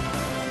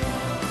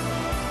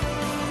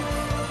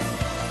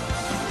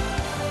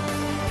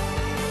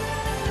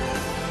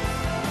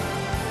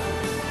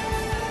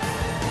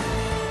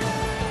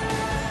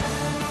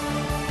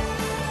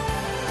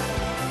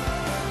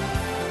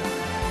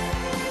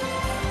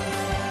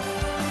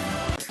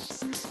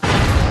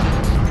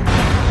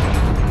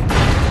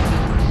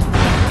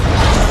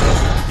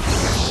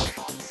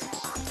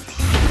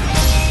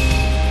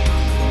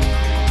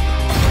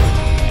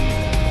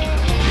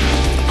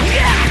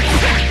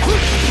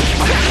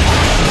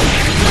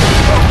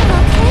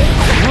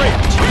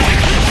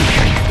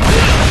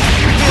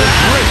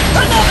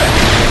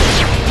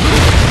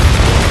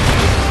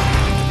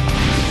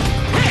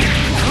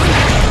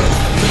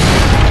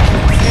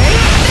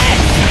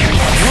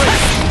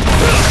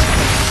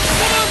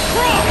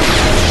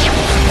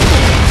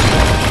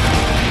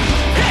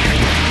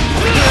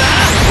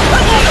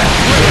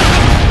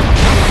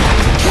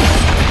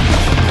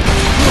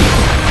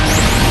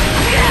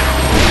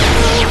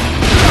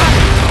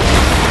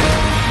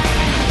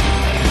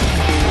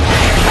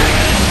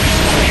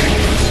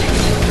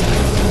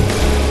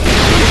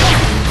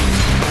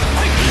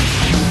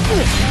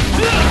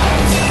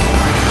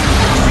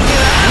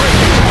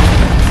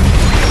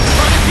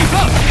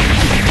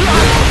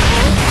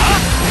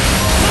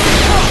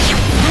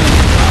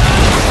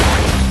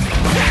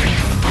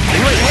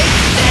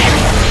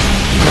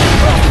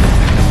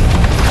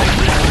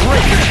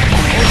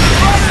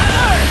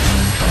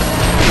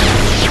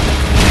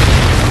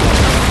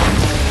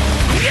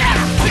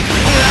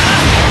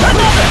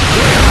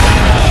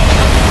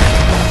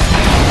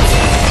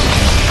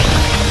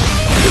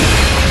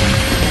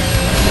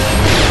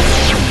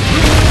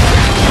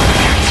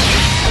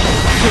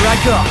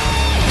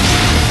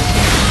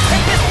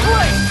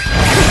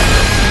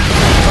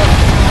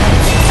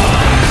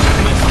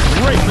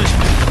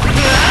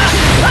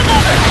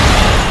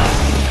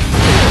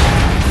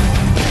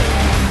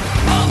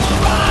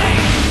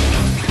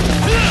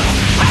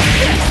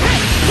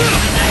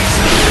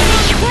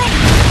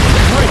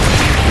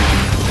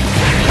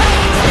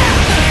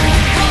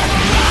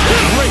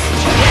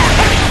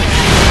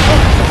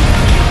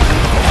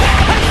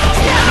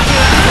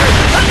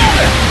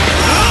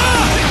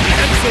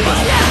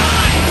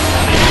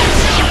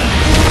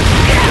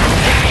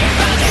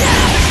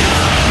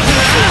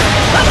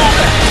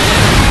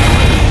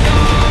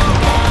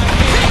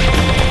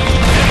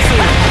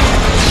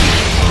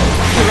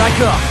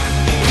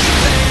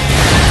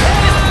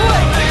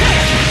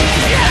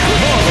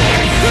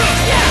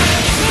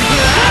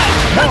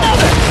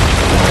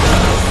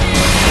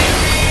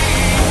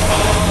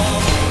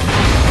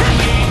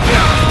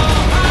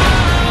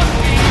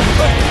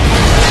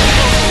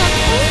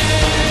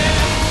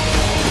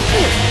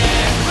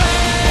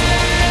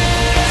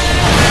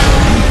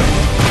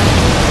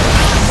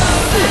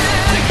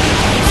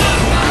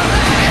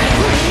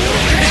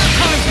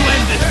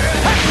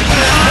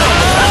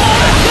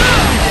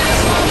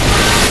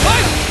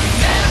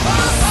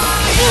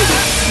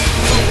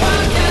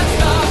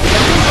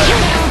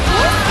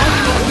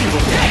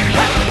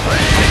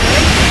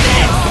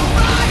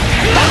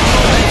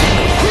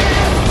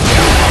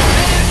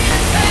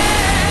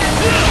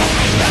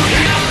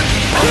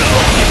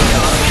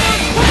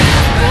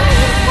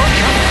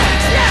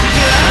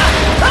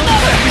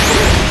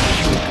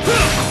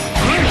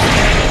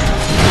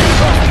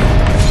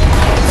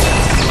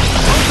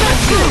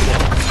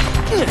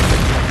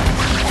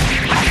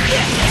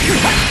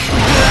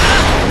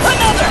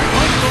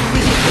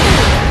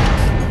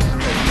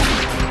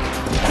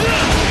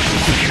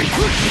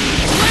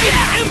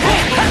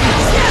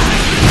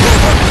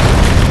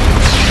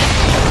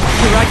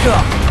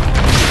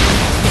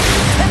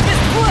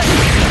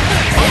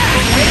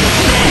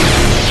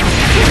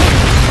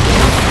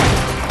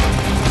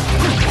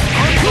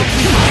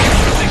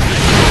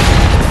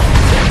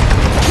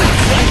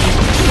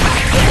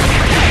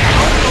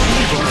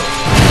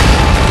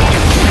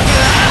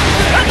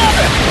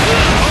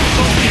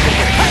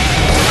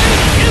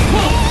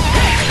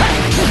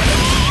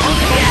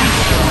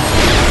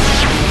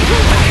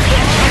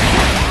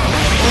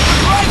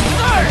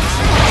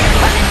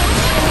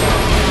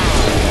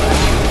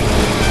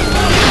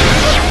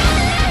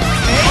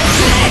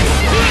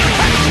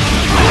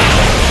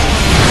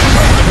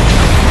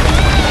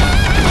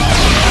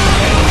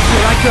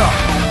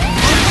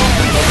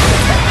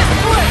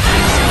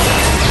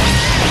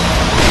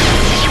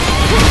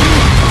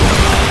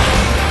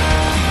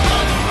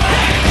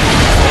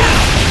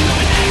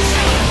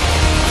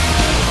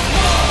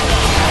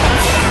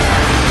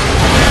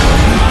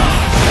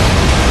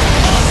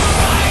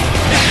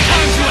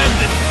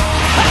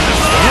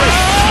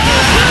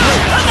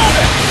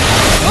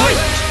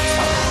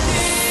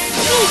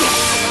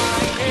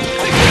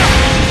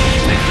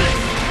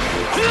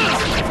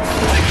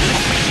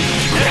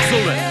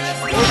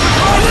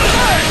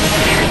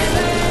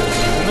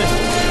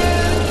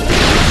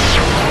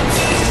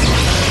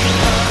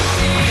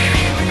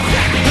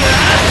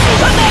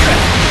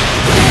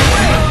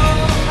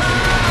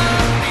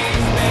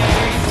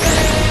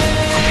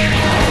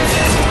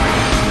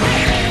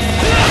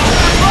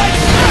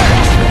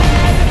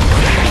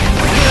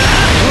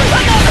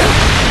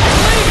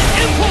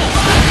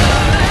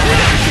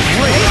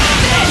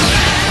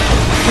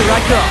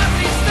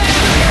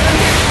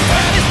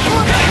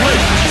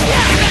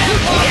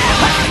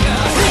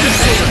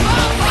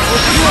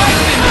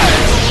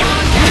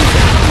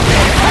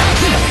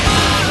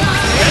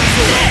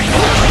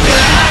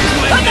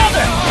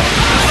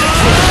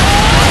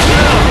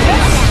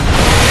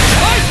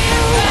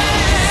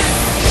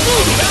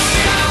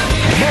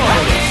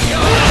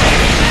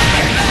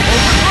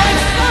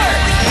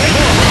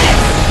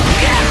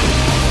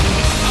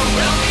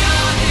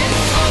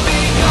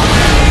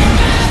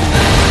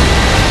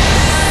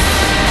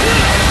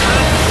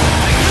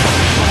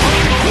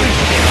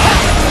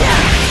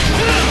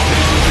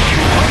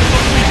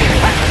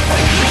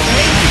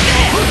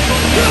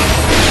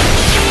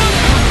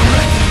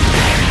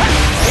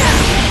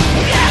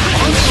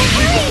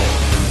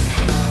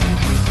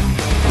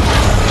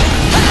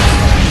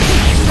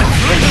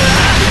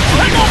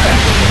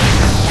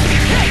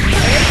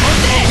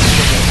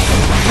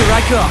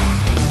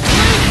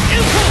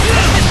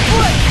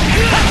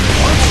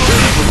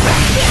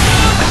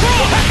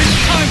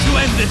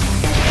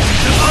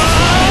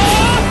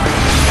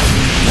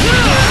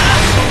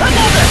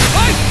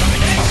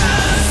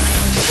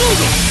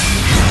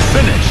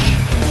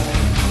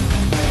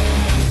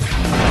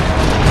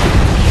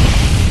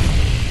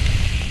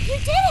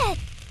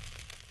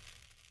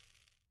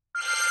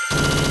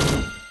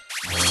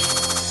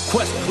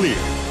 Quest clear.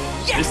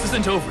 Yes! This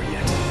isn't over yet.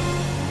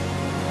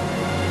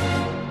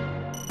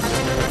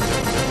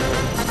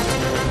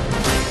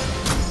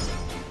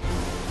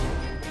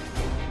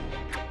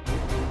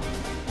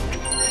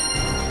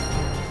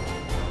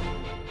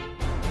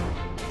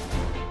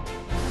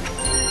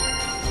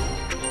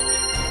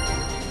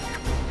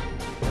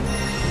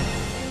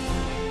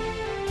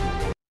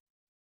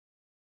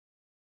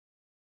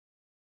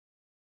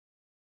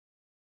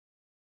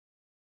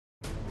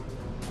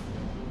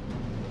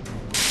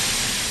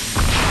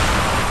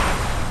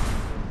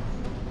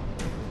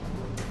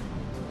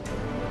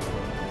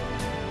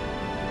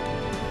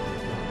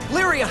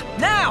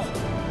 Now!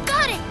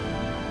 Got it!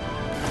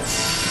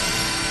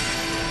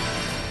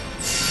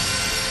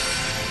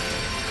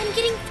 I'm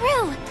getting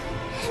through,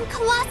 and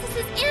Colossus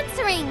is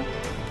answering.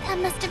 That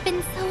must have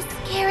been so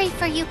scary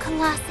for you,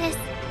 Colossus.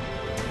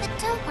 But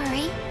don't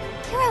worry,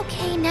 you're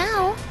okay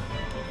now.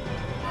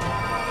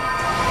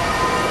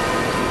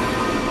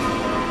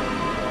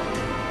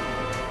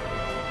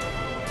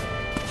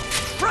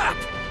 Crap!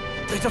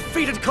 They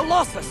defeated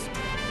Colossus!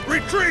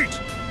 Retreat!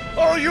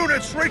 All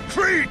units,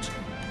 retreat!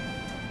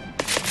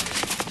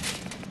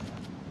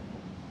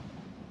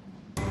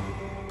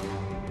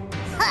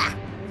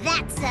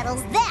 That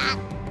settles that!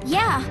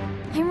 Yeah,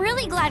 I'm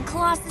really glad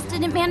Colossus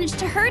didn't manage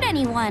to hurt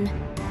anyone.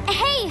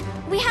 Hey,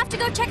 we have to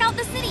go check out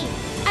the city.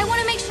 I want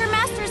to make sure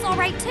Master's all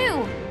right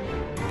too.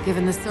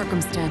 Given the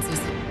circumstances,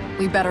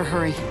 we better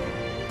hurry.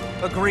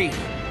 Agreed.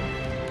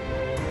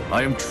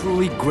 I am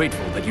truly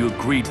grateful that you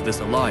agreed to this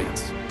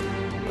alliance.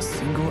 A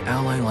single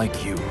ally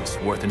like you is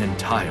worth an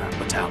entire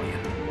battalion.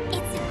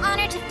 It's an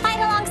honor to fight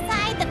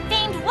alongside the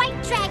famed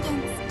White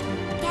Dragons.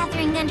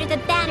 Gathering under the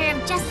banner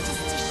of justice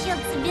to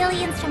shield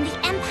civilians from the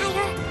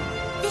Empire.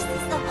 This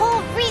is the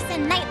whole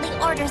reason knightly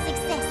orders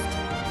exist.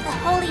 The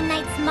Holy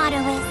Knight's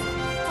motto is,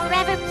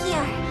 forever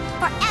pure,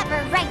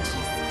 forever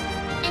righteous.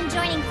 And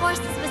joining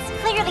forces was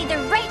clearly the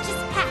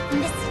righteous path in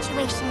this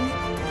situation.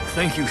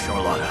 Thank you,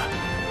 Charlotta.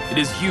 It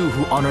is you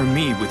who honor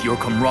me with your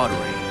camaraderie.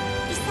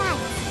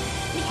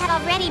 Besides, we had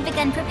already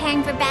begun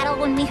preparing for battle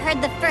when we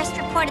heard the first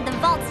report of the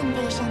Vault's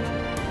invasion.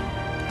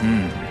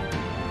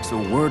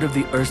 So word of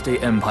the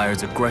Erste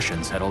Empire's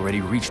aggressions had already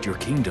reached your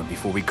kingdom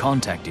before we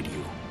contacted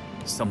you.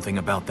 Something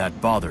about that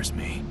bothers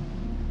me.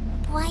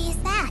 Why is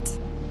that?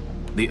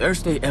 The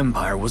Erste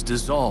Empire was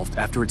dissolved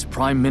after its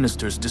prime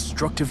minister's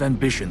destructive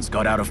ambitions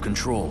got out of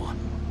control.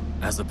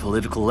 As a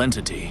political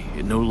entity,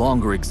 it no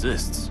longer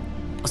exists.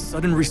 A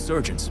sudden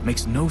resurgence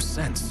makes no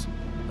sense,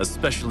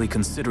 especially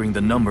considering the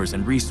numbers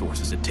and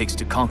resources it takes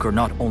to conquer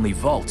not only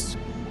vaults,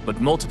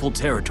 but multiple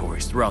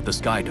territories throughout the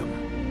Skydom.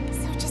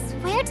 So just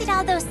where did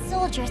all those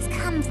soldiers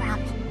come from?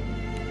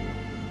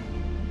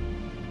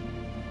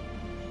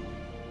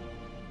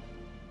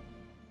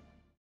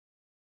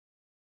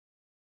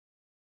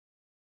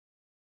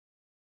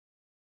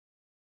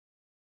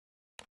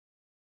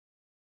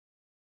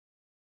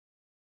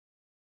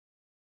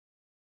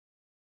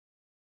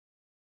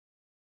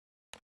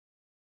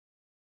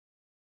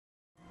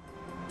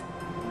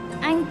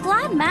 I'm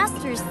glad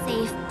Master's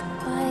safe,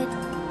 but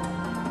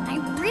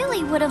I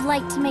really would have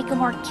liked to make a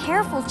more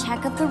careful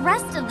check of the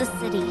rest of the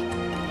city.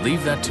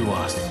 Leave that to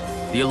us.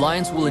 The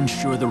Alliance will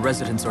ensure the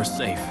residents are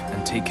safe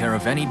and take care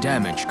of any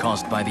damage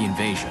caused by the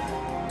invasion.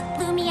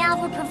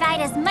 Lumiel will provide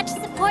as much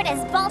support as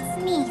Vaults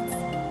needs.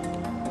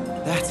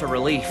 That's a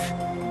relief.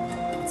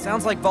 It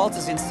sounds like Vault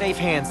is in safe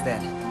hands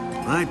then.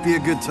 Might be a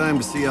good time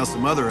to see how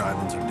some other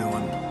islands are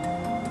doing.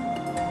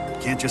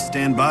 Can't just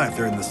stand by if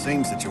they're in the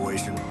same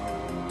situation.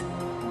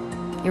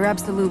 You're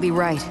absolutely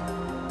right.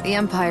 The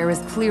Empire is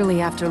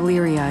clearly after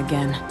Lyria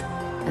again,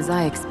 as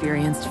I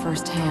experienced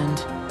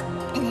firsthand.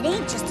 And it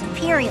ain't just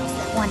Imperials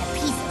that want a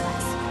piece of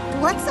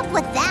us. What's up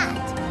with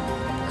that?